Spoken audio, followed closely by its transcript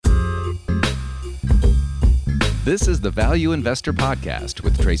This is the Value Investor Podcast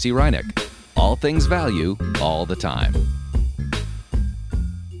with Tracy Reineck. All things value, all the time.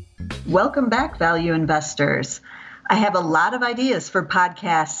 Welcome back, value investors. I have a lot of ideas for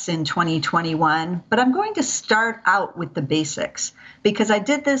podcasts in 2021, but I'm going to start out with the basics because I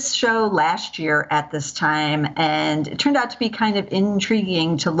did this show last year at this time, and it turned out to be kind of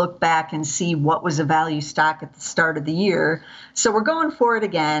intriguing to look back and see what was a value stock at the start of the year. So we're going for it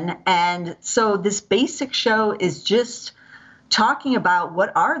again. And so this basic show is just talking about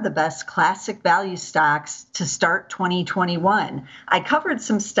what are the best classic value stocks to start 2021. I covered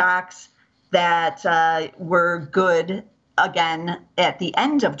some stocks that were good, again, at the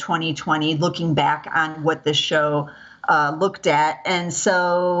end of 2020, looking back on what this show looked at. And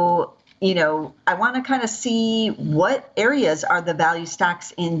so, I want to kind of see what areas are the value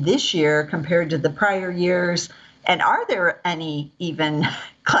stocks in this year compared to the prior years. And are there any even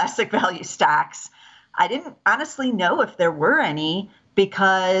classic value stocks? I didn't honestly know if there were any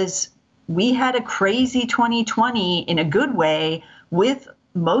because we had a crazy 2020 in a good way with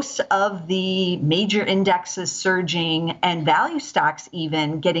most of the major indexes surging and value stocks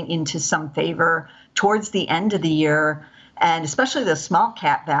even getting into some favor towards the end of the year, and especially the small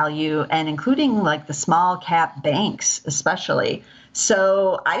cap value and including like the small cap banks especially.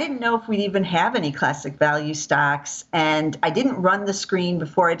 So I didn't know if we'd even have any classic value stocks, and I didn't run the screen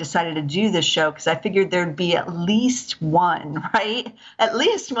before I decided to do this show because I figured there'd be at least one, right? At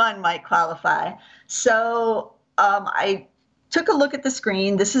least one might qualify. So I took a look at the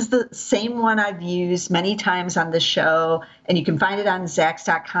screen. This is the same one I've used many times on the show, and you can find it on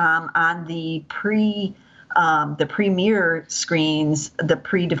Zacks.com on the premier screens, the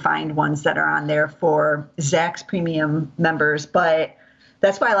predefined ones that are on there for Zacks Premium members. But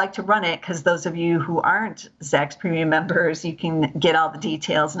that's why I like to run it, because those of you who aren't Zacks Premium members, you can get all the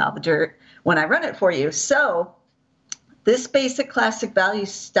details and all the dirt when I run it for you. So this basic classic value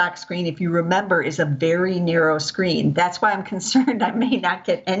stock screen, if you remember, is a very narrow screen. That's why I'm concerned I may not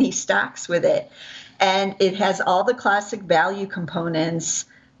get any stocks with it. And it has all the classic value components.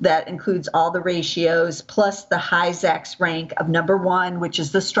 That includes all the ratios, plus the high Zacks rank of number 1, which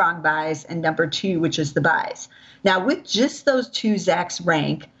is the strong buys, and number 2, which is the buys. Now, with just those 2 Zacks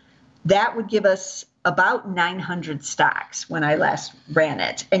rank, that would give us about 900 stocks when I last ran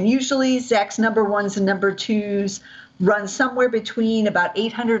it. And usually Zacks number 1s and number 2s run somewhere between about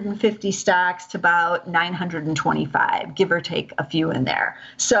 850 stocks to about 925, give or take a few in there.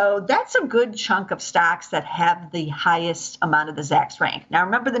 So that's a good chunk of stocks that have the highest amount of the Zacks rank. Now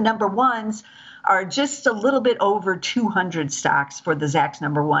remember, the number 1s are just a little bit over 200 stocks for the Zacks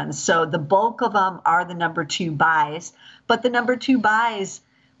number 1s. So the bulk of them are the number 2 buys, but the number 2 buys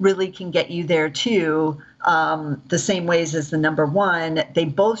really can get you there too, the same ways as the number 1. They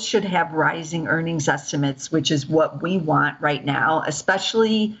both should have rising earnings estimates, which is what we want right now,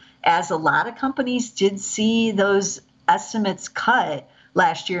 especially as a lot of companies did see those estimates cut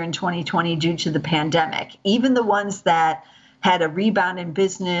last year in 2020 due to the pandemic. Even the ones that had a rebound in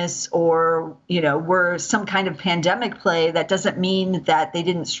business or, were some kind of pandemic play, that doesn't mean that they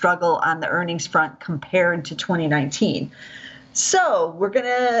didn't struggle on the earnings front compared to 2019. So we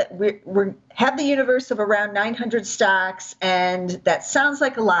have the universe of around 900 stocks, and that sounds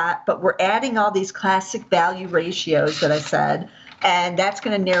like a lot, but we're adding all these classic value ratios that I said, and that's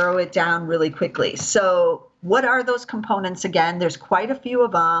going to narrow it down really quickly. So what are those components again? There's quite a few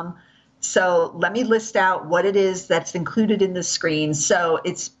of them. So let me list out what it is that's included in the screen. So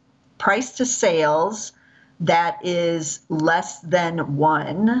it's price to sales that is less than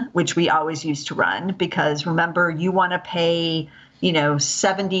 1, which we always used to run, because remember, you want to pay,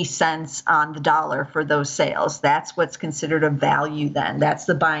 70 cents on the dollar for those sales. That's what's considered a value then. That's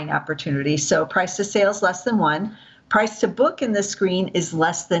the buying opportunity. So price to sales less than 1. Price to book in the screen is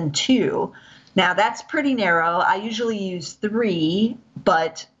less than 2. Now that's pretty narrow. I usually use 3,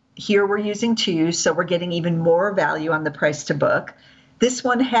 but here we're using 2, so we're getting even more value on the price to book. This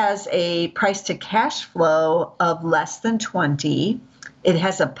one has a price to cash flow of less than 20. It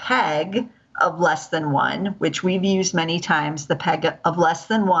has a PEG of less than 1, which we've used many times. The PEG of less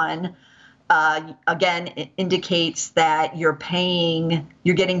than 1, again, it indicates that you're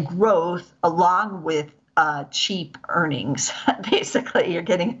getting growth along with cheap earnings. Basically, you're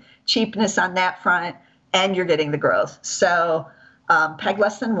getting cheapness on that front and you're getting the growth. So PEG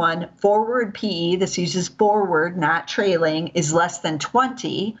less than 1, forward PE, this uses forward, not trailing, is less than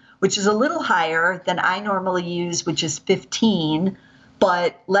 20, which is a little higher than I normally use, which is 15,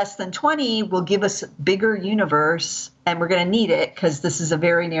 but less than 20 will give us bigger universe, and we're going to need it because this is a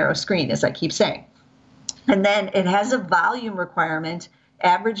very narrow screen, as I keep saying. And then it has a volume requirement,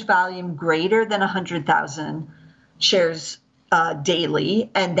 average volume greater than 100,000 shares daily,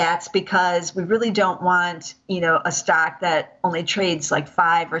 and that's because we really don't want, a stock that only trades like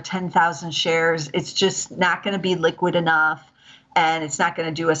 5 or 10,000 shares. It's just not going to be liquid enough, and it's not going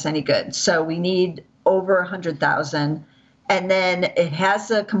to do us any good. So we need over 100,000. And then it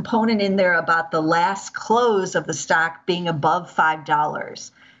has a component in there about the last close of the stock being above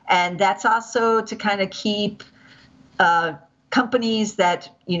 $5. And that's also to kind of keep companies that,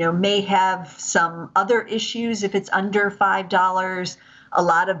 may have some other issues. If it's under $5, a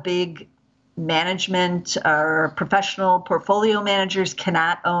lot of big management or professional portfolio managers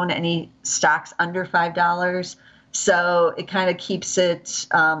cannot own any stocks under $5. So it kind of keeps it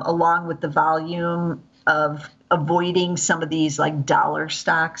along with the volume of avoiding some of these like dollar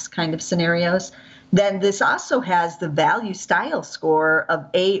stocks kind of scenarios. Then this also has the value style score of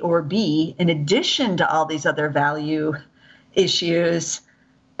A or B in addition to all these other value issues.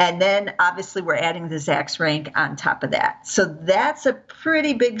 And then obviously we're adding the Zacks rank on top of that. So that's a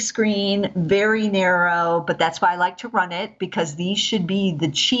pretty big screen, very narrow, but that's why I like to run it, because these should be the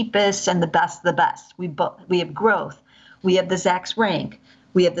cheapest and the best of the best. We have growth, we have the Zacks rank,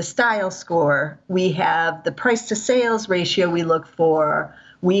 we have the style score, we have the price to sales ratio we look for,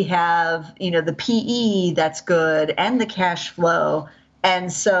 we have, the PE that's good and the cash flow.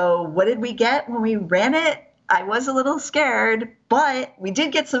 And so what did we get when we ran it? I was a little scared, but we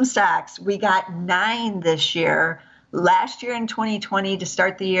did get some stocks. We got 9 this year. Last year in 2020, to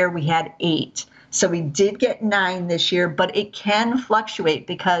start the year, we had 8. So we did get 9 this year, but it can fluctuate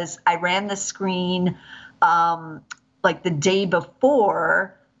because I ran the screen like the day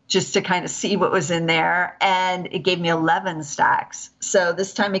before just to kind of see what was in there, and it gave me 11 stocks. So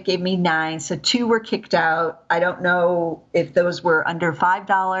this time it gave me 9. So 2 were kicked out. I don't know if those were under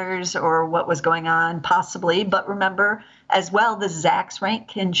 $5 or what was going on, possibly. But remember, as well, the Zacks rank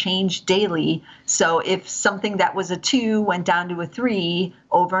can change daily. So if something that was a 2 went down to a 3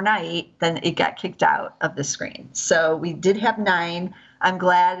 overnight, then it got kicked out of the screen. So we did have 9. I'm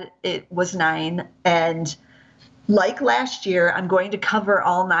glad it was 9. And like last year, I'm going to cover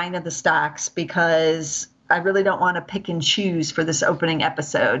all 9 of the stocks because I really don't want to pick and choose for this opening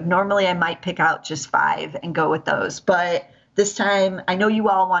episode. Normally, I might pick out just 5 and go with those. But this time, I know you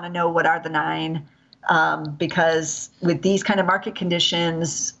all want to know what are the 9, because with these kind of market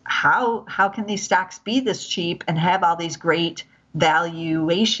conditions, how can these stocks be this cheap and have all these great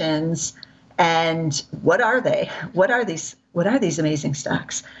valuations? And what are they? What are these amazing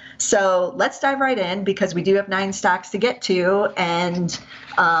stocks? So let's dive right in, because we do have 9 stocks to get to, and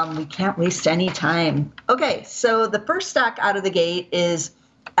we can't waste any time. Okay, so the first stock out of the gate is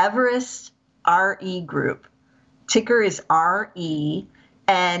Everest RE Group. Ticker is RE,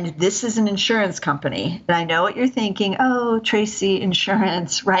 and this is an insurance company. And I know what you're thinking, oh, Tracy,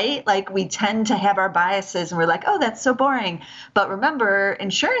 insurance, right? Like we tend to have our biases and we're like, oh, that's so boring. But remember,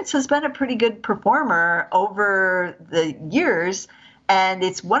 insurance has been a pretty good performer over the years. And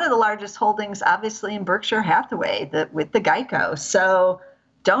it's one of the largest holdings, obviously, in Berkshire Hathaway with the Geico. So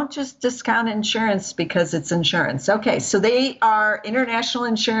don't just discount insurance because it's insurance. Okay, so they are international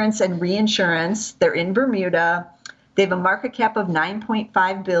insurance and reinsurance. They're in Bermuda. They have a market cap of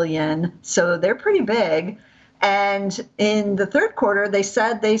 $9.5 billion, so they're pretty big. And in the third quarter, they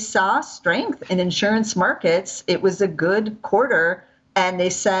said they saw strength in insurance markets. It was a good quarter. And they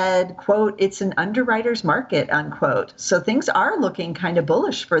said, quote, it's an underwriter's market, unquote. So things are looking kind of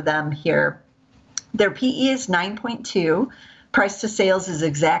bullish for them here. Their PE is 9.2. Price to sales is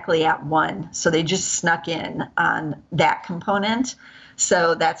exactly at 1. So they just snuck in on that component.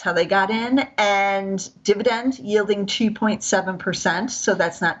 So that's how they got in. And dividend yielding 2.7%. So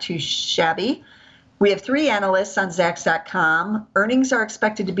that's not too shabby. We have 3 analysts on Zacks.com. Earnings are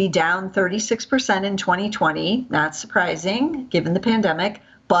expected to be down 36% in 2020. Not surprising, given the pandemic,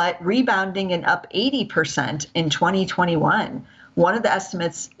 but rebounding and up 80% in 2021. One of the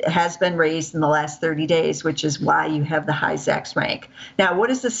estimates has been raised in the last 30 days, which is why you have the high Zacks rank. Now, what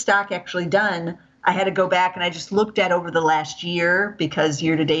has the stock actually done? I had to go back and I just looked at over the last year, because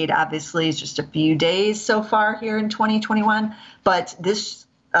year to date, obviously, is just a few days so far here in 2021. But this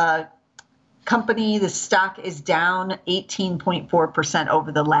company, the stock is down 18.4%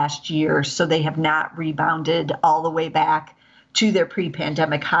 over the last year. So they have not rebounded all the way back to their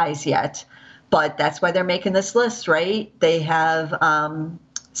pre-pandemic highs yet. But that's why they're making this list, right? They have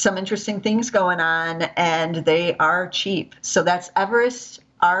some interesting things going on, and they are cheap. So that's Everest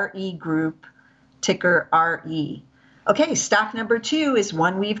RE Group, ticker RE. Okay, stock number 2 is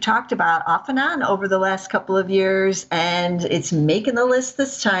one we've talked about off and on over the last couple of years, and it's making the list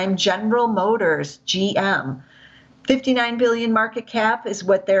this time, General Motors, GM. $59 billion market cap is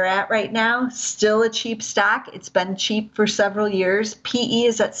what they're at right now. Still a cheap stock. It's been cheap for several years. PE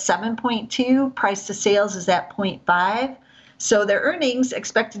is at 7.2. Price to sales is at 0.5. So their earnings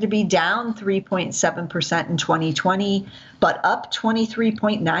expected to be down 3.7% in 2020, but up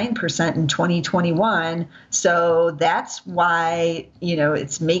 23.9% in 2021. So that's why,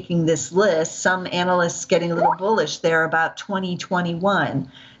 it's making this list. Some analysts getting a little bullish there about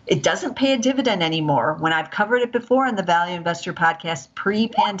 2021. It doesn't pay a dividend anymore. When I've covered it before on the Value Investor Podcast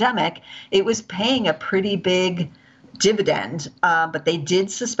pre-pandemic, it was paying a pretty big dividend, but they did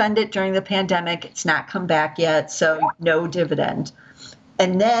suspend it during the pandemic. It's not come back yet, so no dividend.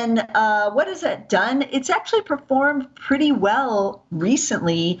 And then what has it done? It's actually performed pretty well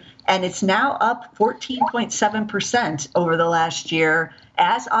recently, and it's now up 14.7% over the last year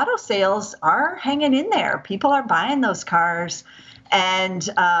as auto sales are hanging in there. People are buying those cars. And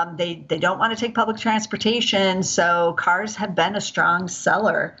they don't want to take public transportation, so cars have been a strong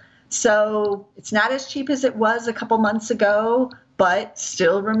seller. So it's not as cheap as it was a couple months ago, but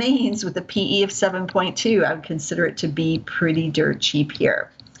still remains with a PE of 7.2. I would consider it to be pretty dirt cheap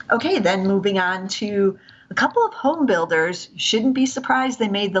here. Okay, then moving on to a couple of home builders. You shouldn't be surprised they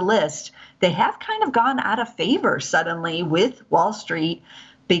made the list. They have kind of gone out of favor suddenly with Wall Street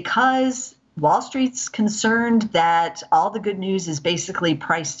because Wall Street's concerned that all the good news is basically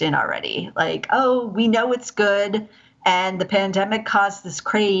priced in already. Like, oh, we know it's good, and the pandemic caused this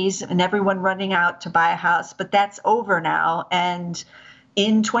craze and everyone running out to buy a house, but that's over now. And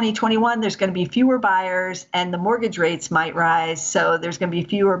in 2021, there's going to be fewer buyers and the mortgage rates might rise. So there's going to be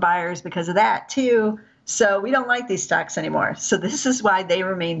fewer buyers because of that too. So we don't like these stocks anymore. So this is why they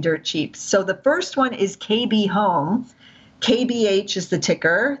remain dirt cheap. So the first one is KB Home. KBH is the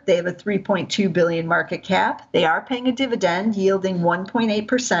ticker. They have a $3.2 billion market cap. They are paying a dividend yielding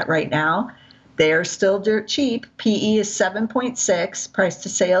 1.8% right now. They are still dirt cheap. PE is 7.6. Price to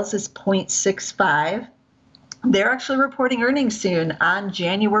sales is 0.65. They're actually reporting earnings soon on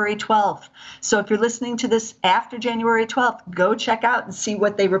January 12th. So if you're listening to this after January 12th, go check out and see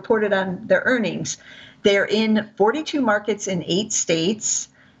what they reported on their earnings. They're in 42 markets in 8 states.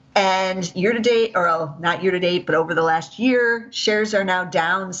 And year to date, or not year to date, but over the last year, shares are now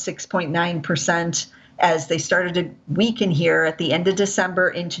down 6.9% as they started to weaken here at the end of December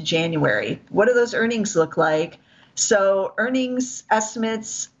into January. What do those earnings look like? So earnings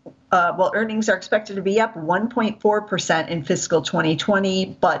estimates, earnings are expected to be up 1.4% in fiscal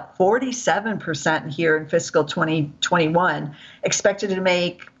 2020, but 47% here in fiscal 2021. Expected to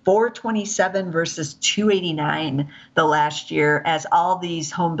make $427 versus $289 the last year, as all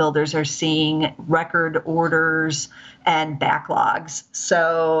these home builders are seeing record orders and backlogs.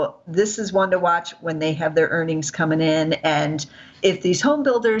 So this is one to watch when they have their earnings coming in. And if these home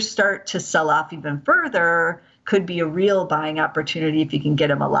builders start to sell off even further, could be a real buying opportunity if you can get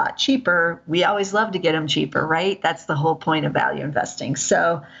them a lot cheaper. We always love to get them cheaper, right? That's the whole point of value investing.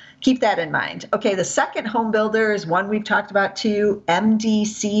 So keep that in mind. Okay, the second home builder is one we've talked about too,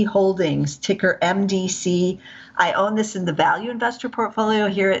 MDC Holdings, ticker MDC. I own this in the value investor portfolio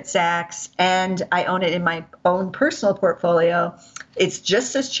here at Zacks, and I own it in my own personal portfolio. It's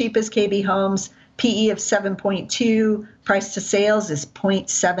just as cheap as KB Homes, PE of 7.2, price to sales is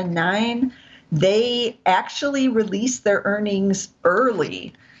 0.79. They actually released their earnings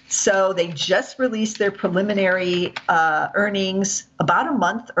early. So they just released their preliminary earnings about a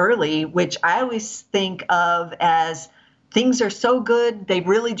month early, which I always think of as things are so good, they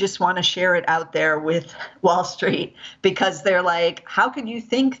really just want to share it out there with Wall Street because they're like, how could you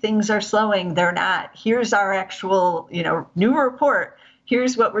think things are slowing? They're not. Here's our actual, new report.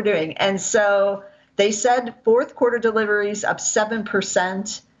 Here's what we're doing. And so they said fourth quarter deliveries up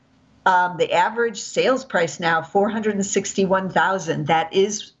 7%. The average sales price now, $461,000. That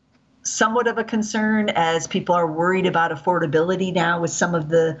is somewhat of a concern as people are worried about affordability now with some of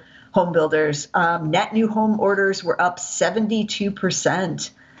the home builders. Net new home orders were up 72%.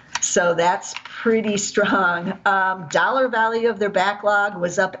 So that's pretty strong. Dollar value of their backlog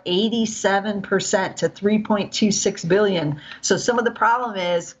was up 87% to $3.26 billion. So some of the problem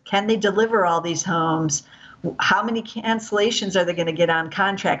is, can they deliver all these homes? How many cancellations are they going to get on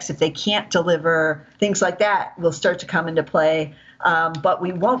contracts if they can't deliver? Things like that will start to come into play. But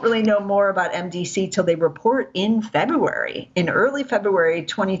we won't really know more about MDC till they report in February. In early February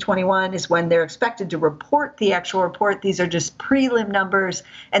 2021 is when they're expected to report the actual report. These are just prelim numbers,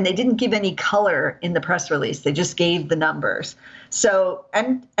 and they didn't give any color in the press release. They just gave the numbers. So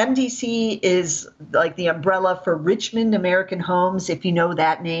MDC is like the umbrella for Richmond American Homes, if you know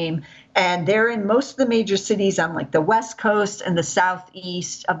that name. And they're in most of the major cities on like the West Coast and the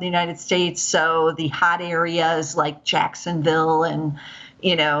Southeast of the United States. So the hot areas like Jacksonville and,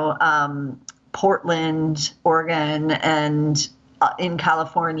 Portland, Oregon, and in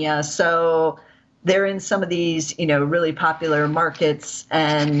California. So they're in some of these, really popular markets,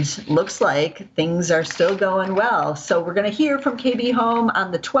 and looks like things are still going well. So we're going to hear from KB Home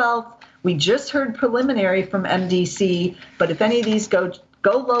on the 12th. We just heard preliminary from MDC, but if any of these go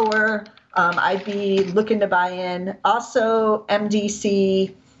lower, I'd be looking to buy in. Also,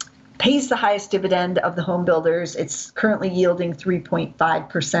 MDC pays the highest dividend of the home builders. It's currently yielding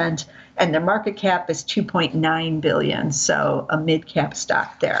 3.5%, and the market cap is $2.9 billion, so a mid-cap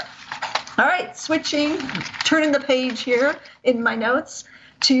stock there. All right, turning the page here in my notes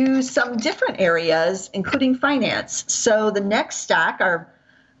to some different areas, including finance. So the next stock, our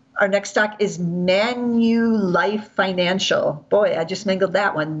next stock is Manulife Financial. Boy, I just mangled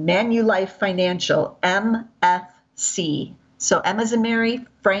that one. Manulife Financial, MFC. So M as in Mary,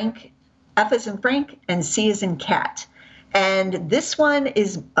 Frank, F as in Frank, and C as in cat. And this one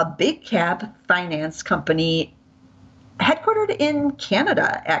is a big cap finance company headquartered in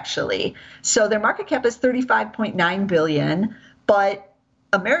Canada, actually. So their market cap is $35.9 billion, but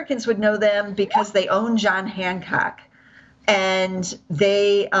Americans would know them because they own John Hancock. And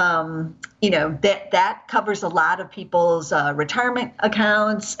they, that covers a lot of people's retirement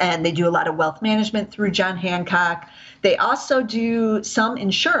accounts, and they do a lot of wealth management through John Hancock. They also do some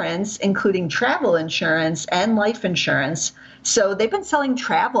insurance, including travel insurance and life insurance. So they've been selling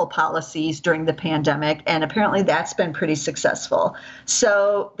travel policies during the pandemic, and apparently that's been pretty successful.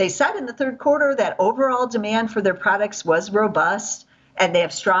 So they said in the third quarter that overall demand for their products was robust, and they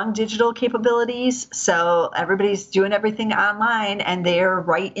have strong digital capabilities. So everybody's doing everything online, and they're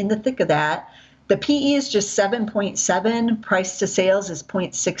right in the thick of that. The PE is just 7.7. Price to sales is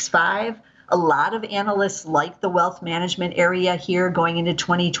 0.65. A lot of analysts like the wealth management area here going into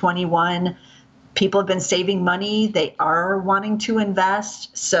 2021. People have been saving money. They are wanting to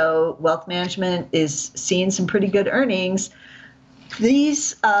invest. So wealth management is seeing some pretty good earnings.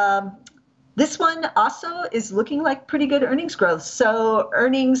 This one also is looking like pretty good earnings growth. So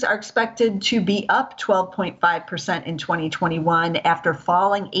earnings are expected to be up 12.5% in 2021 after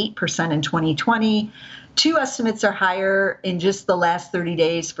falling 8% in 2020. Two estimates are higher in just the last 30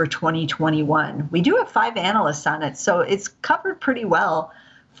 days for 2021. We do have 5 analysts on it, so it's covered pretty well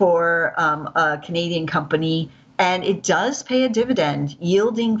for a Canadian company. And it does pay a dividend,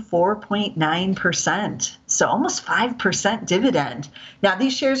 yielding 4.9%, so almost 5% dividend. Now,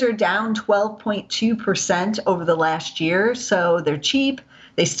 these shares are down 12.2% over the last year, so they're cheap.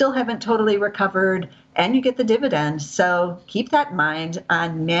 They still haven't totally recovered, and you get the dividend. So keep that in mind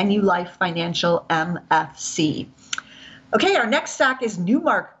on Manulife Financial, MFC. Okay, our next stock is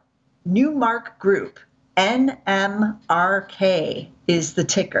Newmark Group. NMRK is the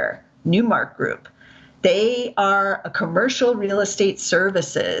ticker, Newmark Group. They are a commercial real estate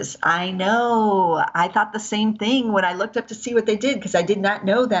services. I know. I thought the same thing when I looked up to see what they did, because I did not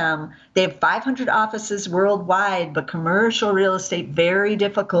know them. They have 500 offices worldwide, but commercial real estate, very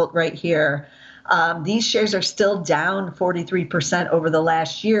difficult right here. These shares are still down 43% over the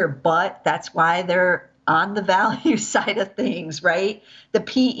last year, but that's why they're on the value side of things, right? The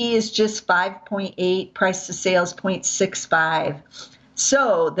PE is just 5.8, price to sales 0.65.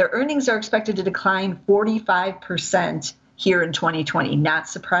 So their earnings are expected to decline 45% here in 2020. Not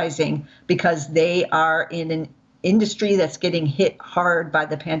surprising, because they are in an industry that's getting hit hard by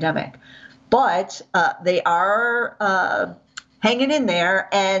the pandemic. But they are hanging in there,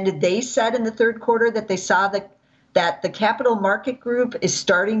 and they said in the third quarter that they saw that the capital market group is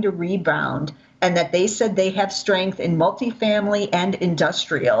starting to rebound, and that they said they have strength in multifamily and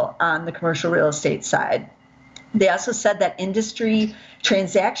industrial on the commercial real estate side. They also said that industry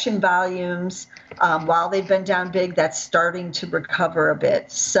transaction volumes, while they've been down big, that's starting to recover a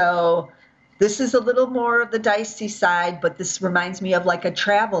bit. So this is a little more of the dicey side, but this reminds me of like a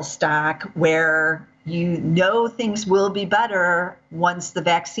travel stock where things will be better once the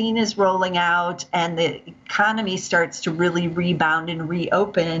vaccine is rolling out and the economy starts to really rebound and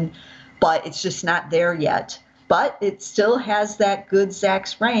reopen, but it's just not there yet. But it still has that good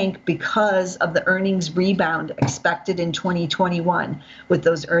Zacks rank because of the earnings rebound expected in 2021, with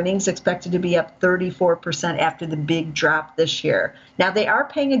those earnings expected to be up 34% after the big drop this year. Now, they are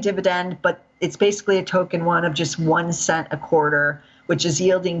paying a dividend, but it's basically a token one of just 1 cent a quarter, which is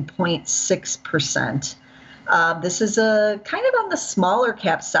yielding 0.6%. This is a kind of on the smaller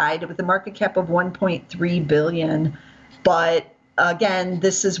cap side with a market cap of 1.3 billion, but again,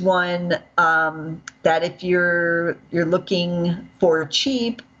 this is one that if you're looking for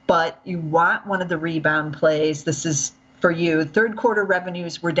cheap, but you want one of the rebound plays, this is for you. Third quarter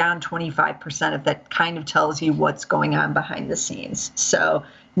revenues were down 25%, if that kind of tells you what's going on behind the scenes. So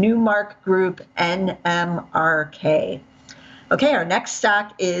Newmark Group, NMRK. Okay, our next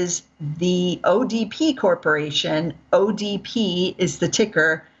stock is the ODP Corporation. ODP is the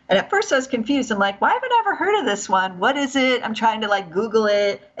ticker. And at first I was confused. I'm like, why have I never heard of this one? What is it? I'm trying to like Google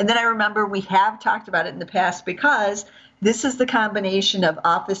it. And then I remember we have talked about it in the past because this is the combination of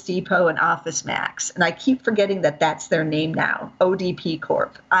Office Depot and Office Max. And I keep forgetting that that's their name now, ODP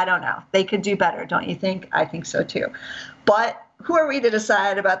Corp. I don't know. They could do better, don't you think? I think so too. But who are we to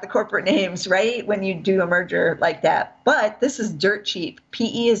decide about the corporate names, right? When you do a merger like that. But this is dirt cheap.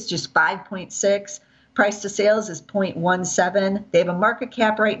 PE is just 5.6. Price to sales is 0.17. They have a market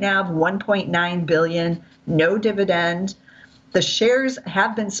cap right now of 1.9 billion, no dividend. The shares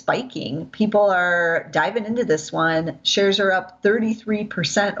have been spiking. People are diving into this one. Shares are up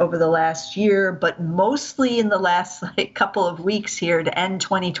 33% over the last year, but mostly in the last couple of weeks here to end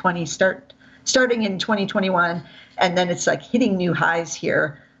 2020, starting in 2021, and then it's like hitting new highs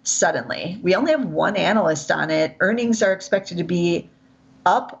here suddenly. We only have one analyst on it. Earnings are expected to be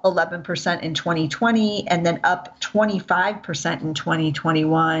up 11% in 2020 and then up 25% in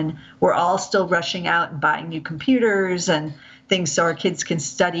 2021. We're all still rushing out and buying new computers and things so our kids can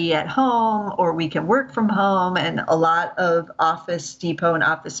study at home or we can work from home. And a lot of Office Depot and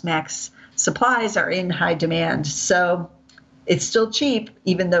Office Max supplies are in high demand. So it's still cheap,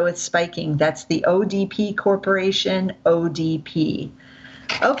 even though it's spiking. That's the ODP Corporation, ODP.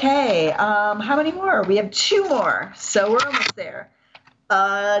 Okay, how many more? We have two more, so we're almost there.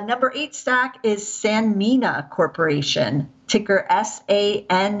 Number 8 stock is Sanmina Corporation, ticker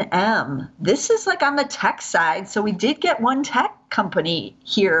SANM. This is like on the tech side, so we did get one tech company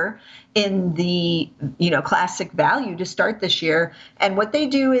here in the classic value to start this year. And what they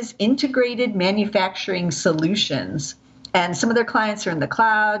do is integrated manufacturing solutions. And some of their clients are in the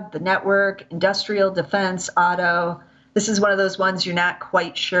cloud, the network, industrial, defense, auto. This is one of those ones you're not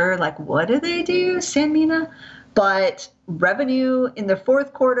quite sure, like, what do they do, Sanmina? But revenue in the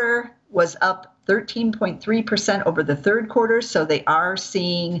fourth quarter was up 13.3% over the third quarter. So they are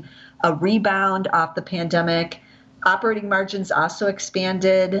seeing a rebound off the pandemic. Operating margins also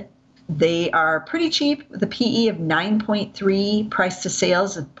expanded. They are pretty cheap with a PE of 9.3, price to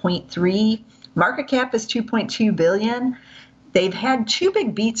sales of 0.3. Market cap is 2.2 billion. They've had two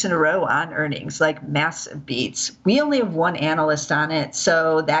big beats in a row on earnings, like massive beats. We only have one analyst on it,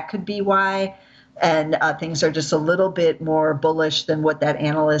 so that could be why. And things are just a little bit more bullish than what that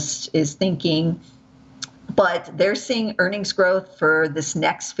analyst is thinking. But they're seeing earnings growth for this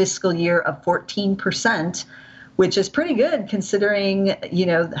next fiscal year of 14%, which is pretty good considering,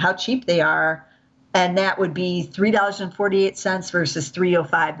 how cheap they are. And that would be $3.48 versus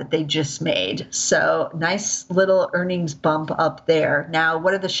 $3.05 that they just made. So nice little earnings bump up there. Now,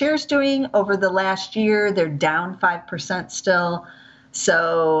 what are the shares doing over the last year? They're down 5% still.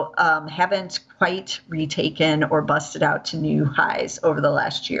 So haven't quite retaken or busted out to new highs over the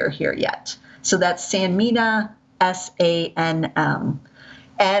last year here yet. So that's Sanmina, SANM.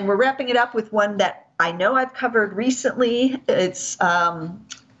 And we're wrapping it up with one that I know I've covered recently. It's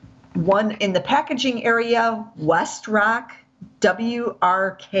one in the packaging area, WestRock,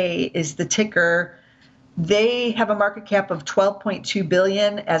 WRK is the ticker. They have a market cap of 12.2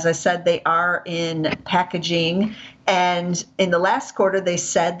 billion. As I said, they are in packaging. And in the last quarter, they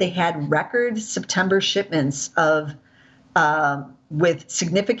said they had record September shipments with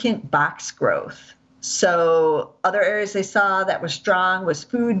significant box growth. So other areas they saw that was strong was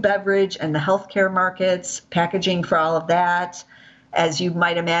food, beverage, and the healthcare markets, packaging for all of that. As you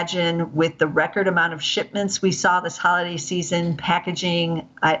might imagine, with the record amount of shipments we saw this holiday season, packaging,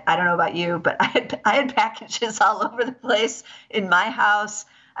 I don't know about you, but I had packages all over the place in my house.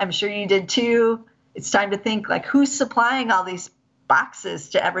 I'm sure you did too. It's time to think, like, who's supplying all these boxes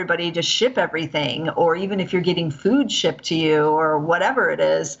to everybody to ship everything? Or even if you're getting food shipped to you or whatever it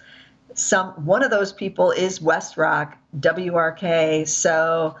is, one of those people is WestRock, WRK.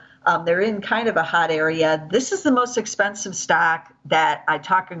 So they're in kind of a hot area. This is the most expensive stock that I'm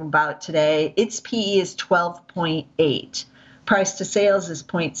talking about today. Its PE is 12.8. Price to sales is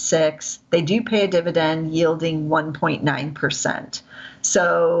 0.6. They do pay a dividend yielding 1.9%.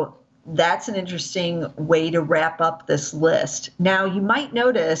 So that's an interesting way to wrap up this list. Now, you might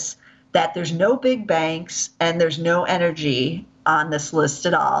notice that there's no big banks and there's no energy on this list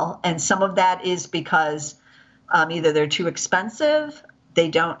at all. And some of that is because either they're too expensive, they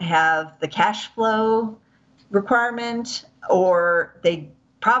don't have the cash flow requirement, or they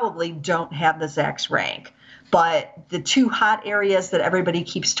probably don't have the Zacks rank. But the two hot areas that everybody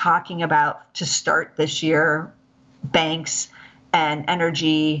keeps talking about to start this year, banks and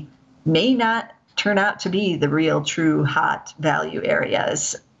energy, may not turn out to be the real true hot value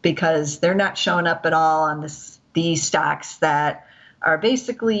areas, because they're not showing up at all on these stocks that are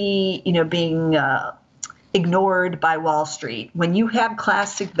basically, being ignored by Wall Street. When you have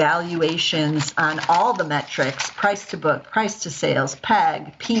classic valuations on all the metrics, price to book, price to sales,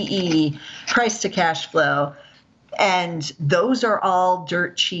 PEG, PE, price to cash flow, and those are all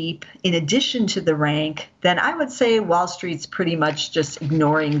dirt cheap in addition to the rank, then I would say Wall Street's pretty much just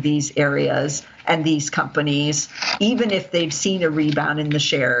ignoring these areas and these companies. Even if they've seen a rebound in the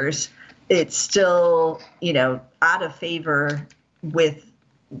shares, it's still, out of favor with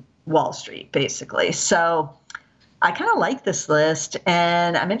Wall Street, basically. So I kind of like this list,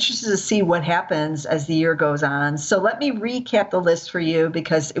 and I'm interested to see what happens as the year goes on. So let me recap the list for you,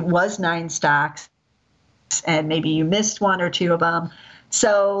 because it was 9 stocks, and maybe you missed 1 or 2 of them.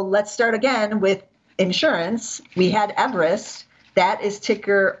 So let's start again with insurance. We had Everest. That is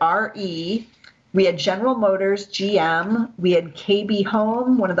ticker RE. We had General Motors, GM. We had KB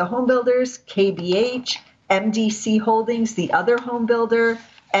Home, one of the home builders, KBH, MDC Holdings, the other home builder,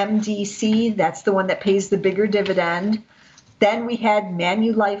 MDC, that's the one that pays the bigger dividend. Then we had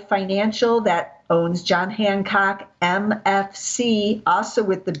Manulife Financial, that owns John Hancock, MFC, also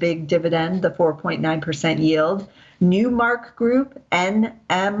with the big dividend, the 4.9% yield. Newmark Group, NMRK,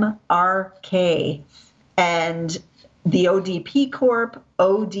 and the ODP Corp,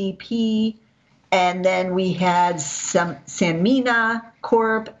 ODP. And then we had Sanmina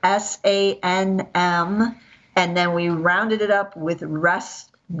Corp, SANM. And then we rounded it up with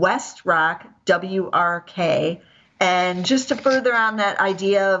Westrock, WRK. And just to further on that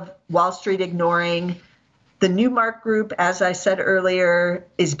idea of Wall Street ignoring, the Newmark Group, as I said earlier,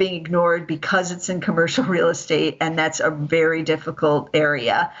 is being ignored because it's in commercial real estate, and that's a very difficult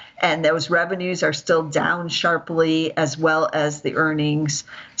area. And those revenues are still down sharply, as well as the earnings.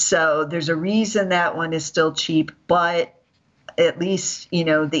 So there's a reason that one is still cheap, but at least,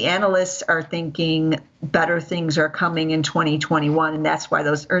 the analysts are thinking better things are coming in 2021, and that's why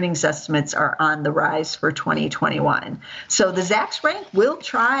those earnings estimates are on the rise for 2021. So the Zacks rank will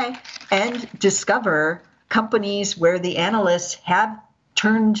try and discover companies where the analysts have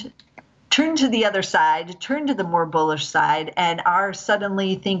turned to the other side, turned to the more bullish side, and are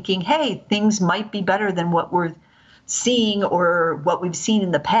suddenly thinking, hey, things might be better than what we're seeing or what we've seen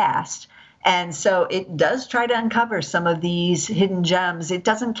in the past. And so it does try to uncover some of these hidden gems. It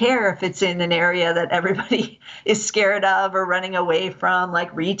doesn't care if it's in an area that everybody is scared of or running away from,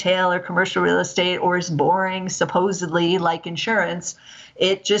 like retail or commercial real estate, or is boring, supposedly, like insurance.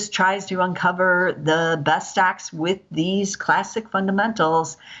 It just tries to uncover the best stocks with these classic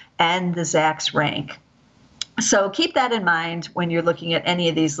fundamentals and the Zacks rank. So keep that in mind when you're looking at any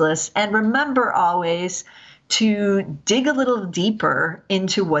of these lists. And remember always to dig a little deeper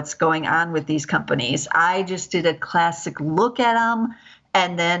into what's going on with these companies. I just did a classic look at them,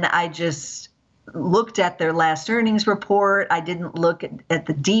 and then I just looked at their last earnings report. I didn't look at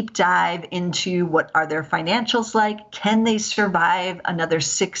the deep dive into what are their financials like. Can they survive another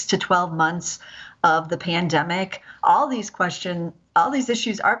 6 to 12 months of the pandemic? All these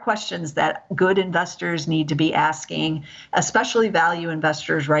issues are questions that good investors need to be asking, especially value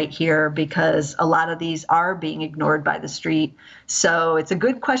investors right here, because a lot of these are being ignored by the street. So it's a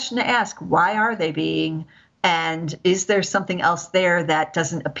good question to ask. Why are they being? And is there something else there that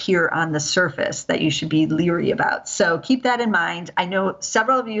doesn't appear on the surface that you should be leery about? So keep that in mind. I know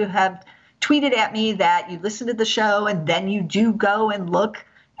several of you have tweeted at me that you listen to the show and then you do go and look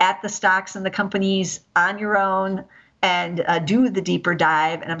at the stocks and the companies on your own and do the deeper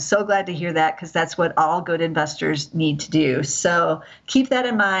dive. And I'm so glad to hear that, because that's what all good investors need to do. So keep that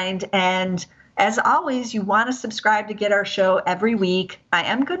in mind. And as always, you want to subscribe to get our show every week. I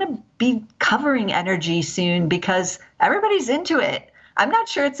am going to be covering energy soon because everybody's into it. I'm not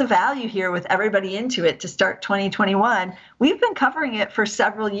sure it's a value here with everybody into it to start 2021. We've been covering it for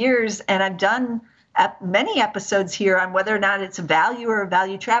several years, and I've done many episodes here on whether or not it's a value or a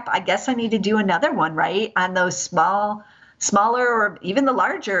value trap. I guess I need to do another one, right, on those smaller or even the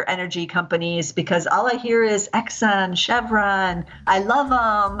larger energy companies, because all I hear is Exxon, Chevron, I love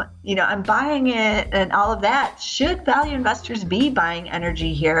them, I'm buying it, and all of that. Should value investors be buying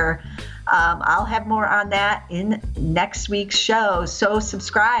energy here? I'll have more on that in next week's show. So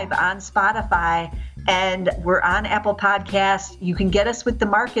subscribe on Spotify, and we're on Apple Podcasts. You can get us with the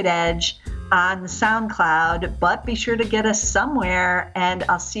Market Edge on SoundCloud, but be sure to get us somewhere, and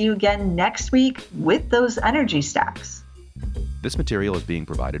I'll see you again next week with those energy stocks. This material is being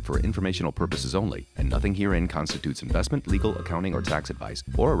provided for informational purposes only, and nothing herein constitutes investment, legal, accounting, or tax advice,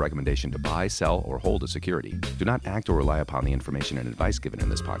 or a recommendation to buy, sell, or hold a security. Do not act or rely upon the information and advice given in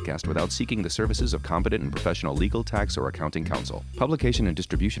this podcast without seeking the services of competent and professional legal, tax, or accounting counsel. Publication and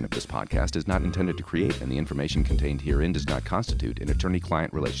distribution of this podcast is not intended to create, and the information contained herein does not constitute an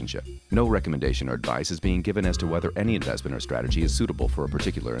attorney-client relationship. No recommendation or advice is being given as to whether any investment or strategy is suitable for a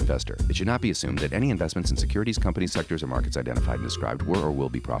particular investor. It should not be assumed that any investments in securities, companies, sectors, or markets identified and described were or will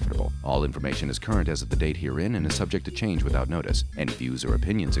be profitable. All information is current as of the date herein and is subject to change without notice. Any views or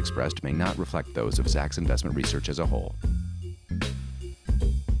opinions expressed may not reflect those of Zacks Investment Research as a whole.